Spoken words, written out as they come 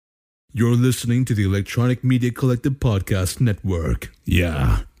You're listening to the Electronic Media Collective Podcast Network.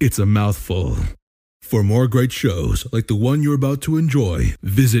 Yeah, it's a mouthful. For more great shows like the one you're about to enjoy,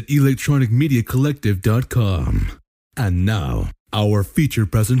 visit electronicmediacollective.com. And now, our feature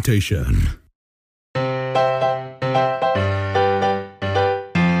presentation.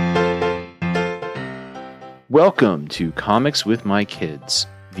 Welcome to Comics with My Kids,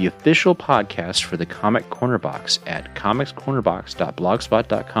 the official podcast for the Comic Corner Box at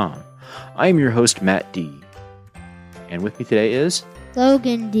comicscornerbox.blogspot.com. I am your host, Matt D. And with me today is...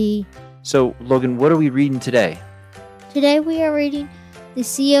 Logan D. So, Logan, what are we reading today? Today we are reading The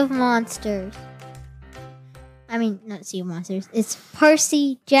Sea of Monsters. Not Sea of Monsters. It's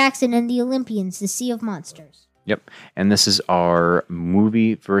Percy Jackson and the Olympians, The Sea of Monsters. Yep, and this is our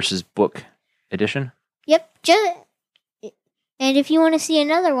movie versus book edition? Yep, and if you want to see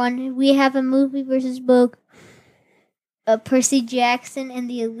another one, we have a movie versus book of Percy Jackson and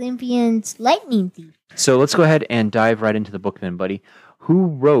the Olympians Lightning Thief. So let's go ahead and dive right into the book then, buddy. Who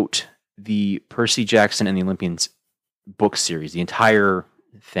wrote the Percy Jackson and the Olympians book series, the entire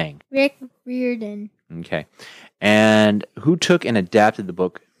thing? Rick Riordan. Okay. And who took and adapted the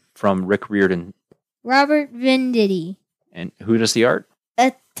book from Rick Riordan? Robert Venditti. And who does the art?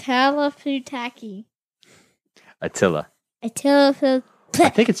 Attila Futaki. Attila. I Attila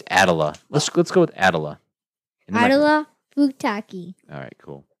think it's Attila. Let's go with Attila. Attila Futaki. All right,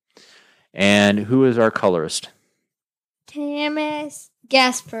 cool. And who is our colorist? Tamas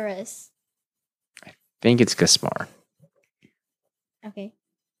Gasparis. I think it's Gaspar. Okay.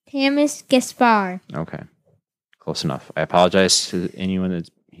 Tamas Gaspar. Okay. Close enough. I apologize to anyone that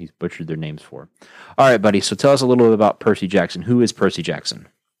he's butchered their names for. All right, buddy. So tell us a little bit about Percy Jackson. Who is Percy Jackson?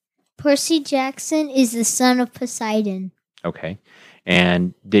 Percy Jackson is the son of Poseidon. Okay.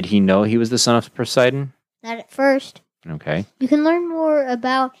 And did he know he was the son of Poseidon? Not at first. Okay. You can learn more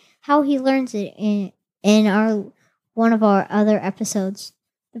about how he learns it in one of our other episodes,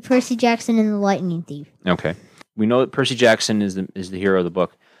 the Percy Jackson and the Lightning Thief. Okay. We know that Percy Jackson is the hero of the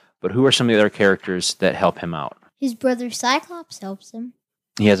book, but who are some of the other characters that help him out? His brother Cyclops helps him.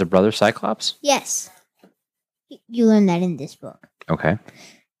 He has a brother, Cyclops? Yes. You learn that in this book. Okay.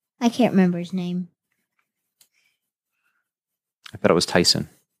 I can't remember his name. I thought it was Tyson.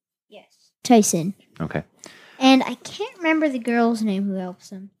 Yes. Tyson. Okay. And I can't remember the girl's name who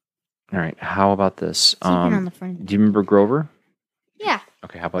helps him. All right. How about this? It's even on the front. Do you remember Grover? Yeah.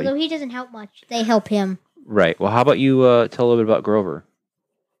 Okay. How about Although he doesn't help much, they help him. Right. Well, how about you tell a little bit about Grover?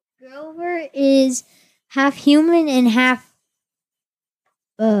 Grover is half human and half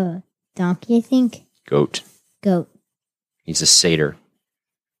donkey, I think. Goat. He's a satyr.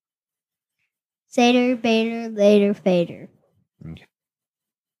 Satyr, Bader, later, Fader.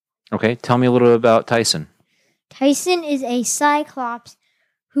 Okay. Tell me a little bit about Tyson. Tyson is a Cyclops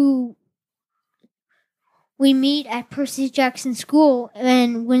who we meet at Percy Jackson School,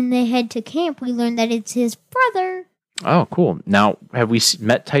 and when they head to camp, we learn that it's his brother. Oh, cool. Now, have we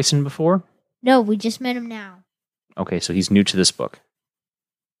met Tyson before? No, we just met him now. Okay, so he's new to this book.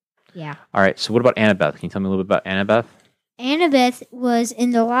 Yeah. All right, so what about Annabeth? Can you tell me a little bit about Annabeth? Annabeth was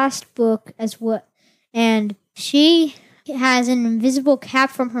in the last book as well, and she has an invisible cap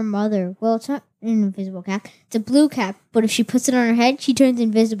from her mother. Well, it's not an invisible cap. It's a blue cap, but if she puts it on her head, she turns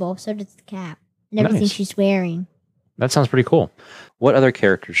invisible, so does the cap and everything Nice. she's wearing. That sounds pretty cool. What other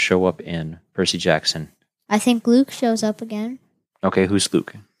characters show up in Percy Jackson? I think Luke shows up again. Okay, who's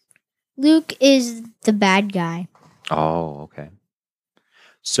Luke? Luke is the bad guy. Oh, okay.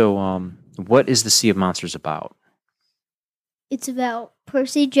 So, what is the Sea of Monsters about? It's about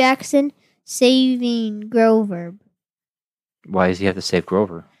Percy Jackson saving Grover Why does he have to save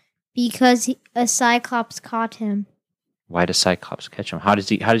Grover? because a Cyclops caught him. Why does Cyclops catch him? How does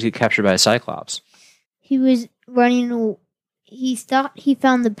he get captured by a Cyclops? He was running. He thought he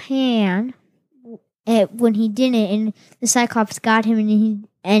found the pan when he didn't, and the Cyclops got him,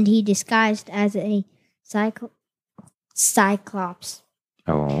 and he disguised as a Cyclops.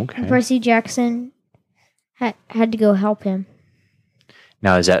 Oh, And okay. Percy Jackson had to go help him.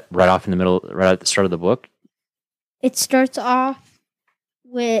 Now, is that right off in the middle, right at the start of the book? It starts off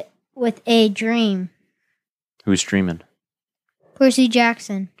with a dream. Who's dreaming? Percy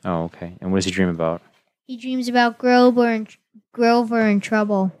Jackson. Oh, okay. And what does he dream about? He dreams about Grover in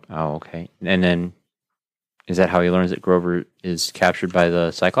trouble. Oh, okay. And then, is that how he learns that Grover is captured by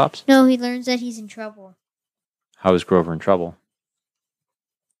the Cyclops? No, he learns that he's in trouble. How is Grover in trouble?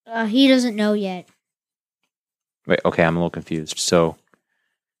 He doesn't know yet. Wait, okay, I'm a little confused. So,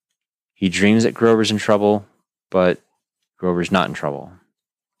 he dreams that Grover's in trouble, but Grover's not in trouble.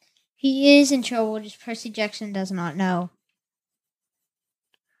 He is in trouble, just Percy Jackson does not know.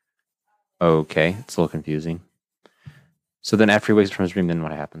 Okay, it's a little confusing. So then after he wakes up from his dream, then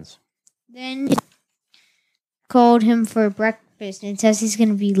what happens? Then he called him for breakfast and says he's going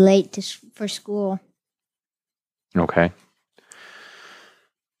to be late for school. Okay.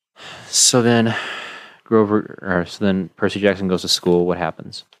 So then Percy Jackson goes to school. What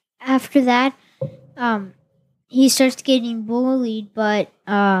happens? After that, he starts getting bullied, but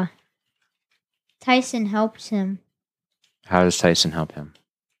Tyson helps him. How does Tyson help him?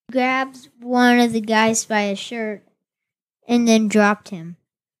 Grabs one of the guys by his shirt and then dropped him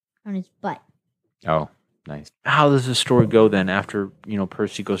on his butt. Oh, nice. How does the story go then after,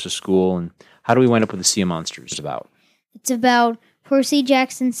 Percy goes to school, and how do we wind up with the Sea of Monsters about? It's about Percy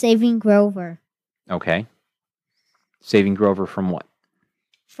Jackson saving Grover. Okay. Saving Grover from what?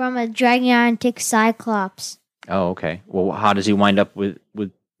 From a gigantic Cyclops. Oh, okay. Well, how does he wind up with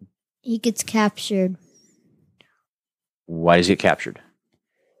He gets captured. Why does he get captured?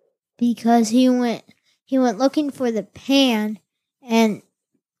 Because he went looking for the pan, and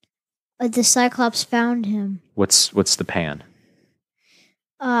the Cyclops found him. What's the pan?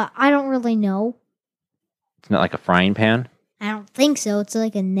 I don't really know. It's not like a frying pan? I don't think so. It's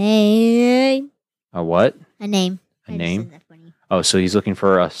like a name. A what? A name. A I just name? said that funny. Oh, so he's looking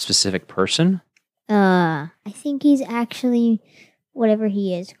for a specific person? I think he's actually whatever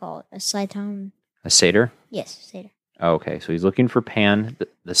he is called. A Cyton. A satyr? Yes, Satyr. Oh, okay, so he's looking for Pan,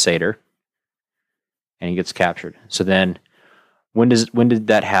 the satyr, and he gets captured. So then, when did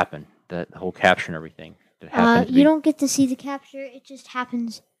that happen? That whole capture and everything? Did it happen You don't get to see the capture. It just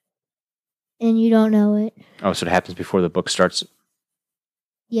happens, and you don't know it. Oh, so it happens before the book starts.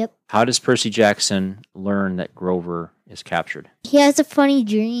 Yep. How does Percy Jackson learn that Grover is captured? He has a funny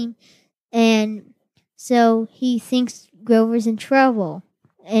dream, and so he thinks Grover's in trouble,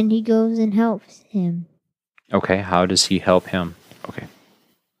 and he goes and helps him. Okay, how does he help him? Okay.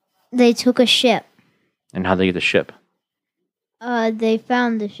 They took a ship. And how do they get the ship? They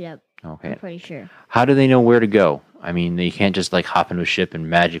found the ship. Okay. I'm pretty sure. How do they know where to go? I mean, they can't just hop into a ship and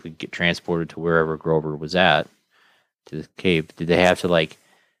magically get transported to wherever Grover was at, to the cave. Did they have to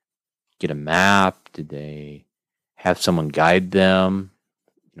get a map? Did they have someone guide them?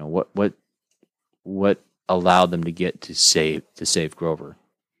 What allowed them to get to save Grover?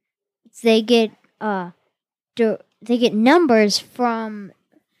 They get numbers from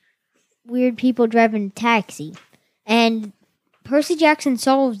weird people driving a taxi, and Percy Jackson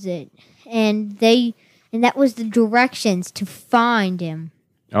solves it, and that was the directions to find him.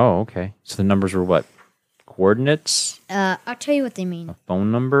 Oh, okay. So the numbers were what? Coordinates? I'll tell you what they mean. A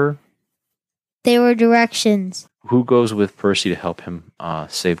phone number? They were directions. Who goes with Percy to help him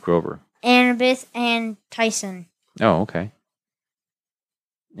save Grover? Annabeth and Tyson. Oh, okay.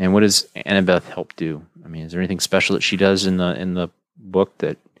 And what does Annabeth help do? I mean, is there anything special that she does in the book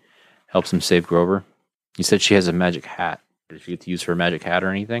that helps him save Grover? You said she has a magic hat. Did she get to use her magic hat or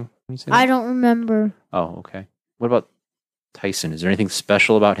anything? I don't remember. Oh, okay. What about Tyson? Is there anything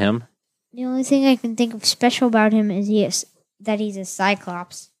special about him? The only thing I can think of special about him is that he's a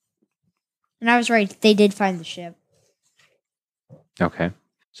Cyclops. And I was right. They did find the ship. Okay.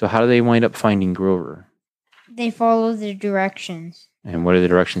 So how do they wind up finding Grover? They follow the directions. And what do the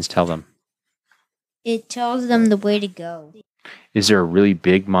directions tell them? It tells them the way to go. Is there a really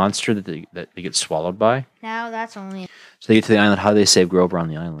big monster that they get swallowed by? Now that's only... So they get to the island. How do they save Grover on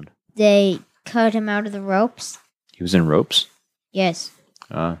the island? They cut him out of the ropes. He was in ropes? Yes.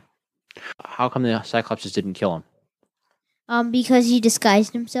 How come the Cyclops just didn't kill him? Because he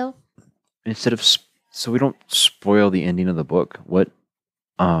disguised himself. Instead of... So we don't spoil the ending of the book. What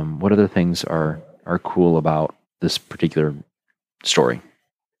other things are cool about this particular story?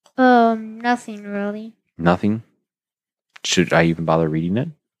 Nothing really. Nothing? Should I even bother reading it?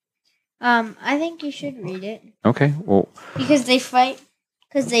 I think you should read it. Okay, well... Because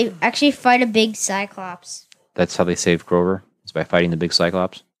they actually fight a big Cyclops. That's how they save Grover? Is by fighting the big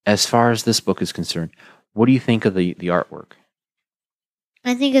Cyclops? As far as this book is concerned, what do you think of the artwork?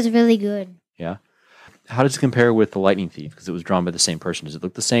 I think it's really good. Yeah? How does it compare with The Lightning Thief? Because it was drawn by the same person. Does it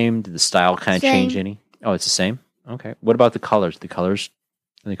look the same? Did the style kind of change any? Oh, it's the same? Okay. What about the colors? Are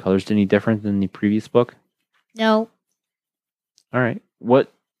the colors any different than the previous book? No. All right.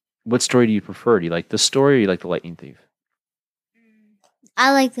 What story do you prefer? Do you like this story or do you like The Lightning Thief?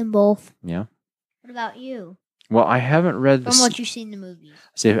 I like them both. Yeah? What about you? Well, I haven't read From what you've seen in the movies.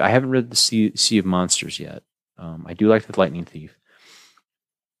 See, I haven't read the Sea of Monsters yet. I do like The Lightning Thief.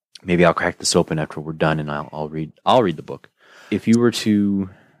 Maybe I'll crack this open after we're done, and I'll read the book. If you were to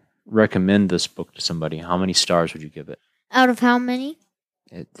recommend this book to somebody, how many stars would you give it? Out of how many?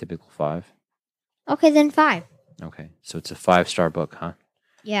 Typical 5. Okay, then 5. Okay, so it's a 5-star book, huh?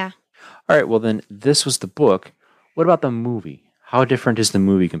 Yeah. All right, well then, this was the book. What about the movie? How different is the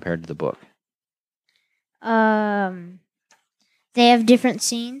movie compared to the book? They have different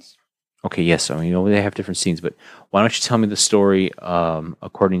scenes. Okay, yes, I mean, they have different scenes, but why don't you tell me the story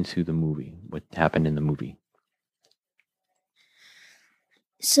according to the movie? What happened in the movie?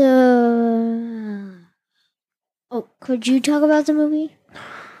 So, could you talk about the movie?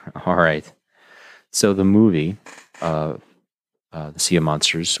 All right. So the movie, The Sea of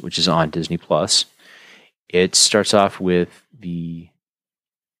Monsters, which is on Disney Plus, it starts off with the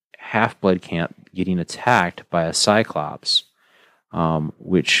Half-Blood camp getting attacked by a Cyclops,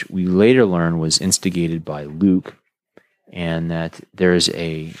 which we later learn was instigated by Luke, and that there is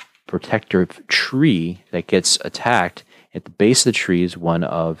a protective tree that gets attacked. At the base of the tree is one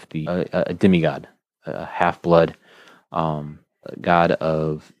of the a demigod, a Half-Blood god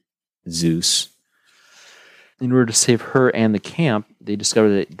of Zeus. In order to save her and the camp, they discover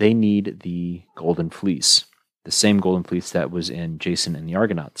that they need the Golden Fleece, the same Golden Fleece that was in Jason and the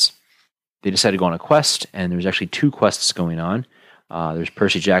Argonauts. They decide to go on a quest, and there's actually two quests going on. There's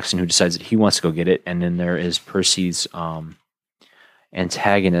Percy Jackson, who decides that he wants to go get it, and then there is Percy's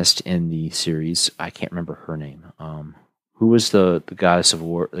antagonist in the series. I can't remember her name. Who was the goddess of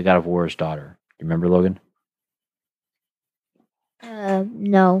war, the god of war's daughter? You remember, Logan?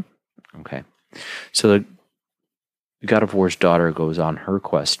 No. Okay. So the god of war's daughter goes on her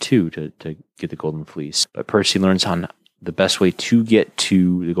quest too to get the Golden Fleece. But Percy learns on the best way to get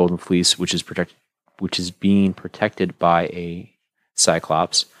to the Golden Fleece, which is being protected by a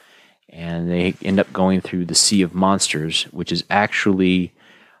Cyclops, and they end up going through the Sea of Monsters, which is actually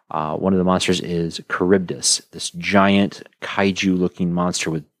one of the monsters is Charybdis, this giant kaiju-looking monster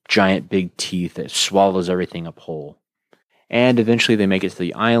with giant big teeth that swallows everything up whole. And eventually they make it to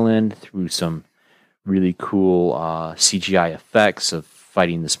the island through some really cool CGI effects of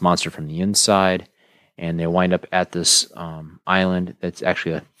fighting this monster from the inside. And they wind up at this island that's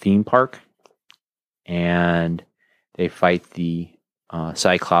actually a theme park. And they fight the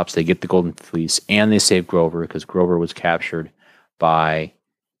Cyclops. They get the Golden Fleece, and they save Grover, because Grover was captured by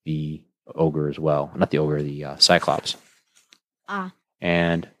the ogre as well. Not the ogre, the Cyclops.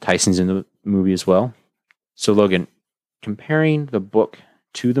 And Tyson's in the movie as well. So, Logan, comparing the book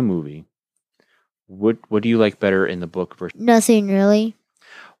to the movie, what do you like better in the book versus? Nothing really.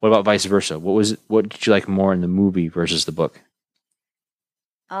 What about vice versa? What did you like more in the movie versus the book?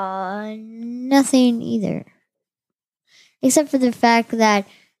 Nothing either. Except for the fact that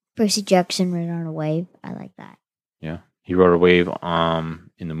Percy Jackson ran on a wave. I like that. Yeah. He rode a wave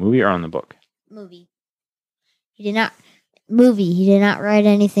in the movie or on the book? Movie. He did not write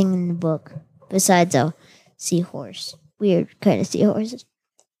anything in the book besides a seahorse. Weird kind of seahorses.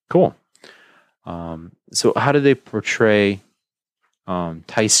 Cool. So how did they portray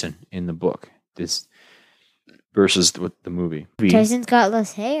Tyson in the book this versus the movie? Tyson's got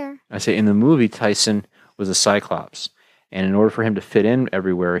less hair. I say in the movie, Tyson was a Cyclops. And in order for him to fit in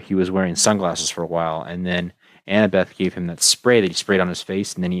everywhere, he was wearing sunglasses for a while. And then Annabeth gave him that spray that he sprayed on his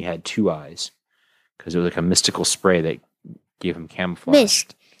face, and then he had two eyes. Because it was like a mystical spray that gave him camouflage.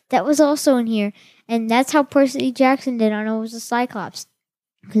 Mist. That was also in here. And that's how Percy Jackson did not know it was a Cyclops.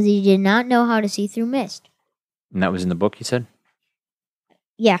 Because he did not know how to see through mist. And that was in the book, you said?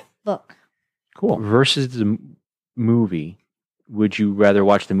 Yeah, book. Cool. Versus the movie, would you rather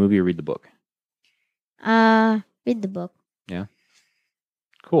watch the movie or read the book? Read the book. Yeah.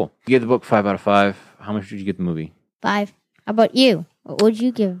 Cool. You gave the book 5 out of 5. How much did you give the movie? 5. How about you? What would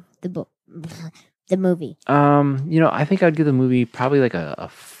you give the book? The movie? I think I'd give the movie probably like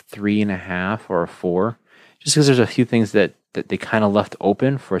a 3.5 or a 4. Just because there's a few things that they kind of left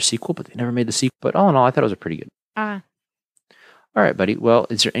open for a sequel, but they never made the sequel. But all in all, I thought it was a pretty good. All right, buddy. Well,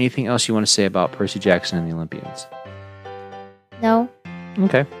 is there anything else you want to say about Percy Jackson and the Olympians? No.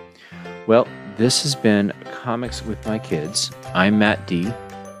 Okay. Well, this has been Comics with My Kids. I'm Matt D.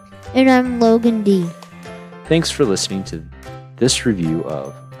 And I'm Logan D. Thanks for listening to this review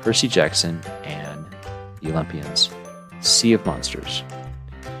of Percy Jackson and the Olympians, Sea of Monsters.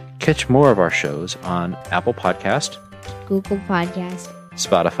 Catch more of our shows on Apple Podcast, Google Podcast,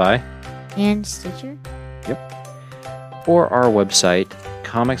 Spotify, and Stitcher. Yep. Or our website,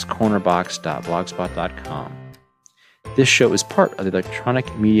 comicscornerbox.blogspot.com. This show is part of the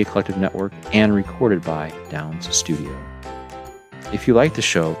Electronic Media Collective Network and recorded by Downs Studio. If you like the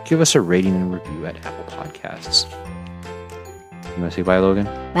show, give us a rating and review at Apple Podcasts. You want to say bye, Logan?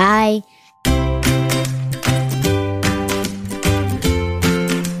 Bye.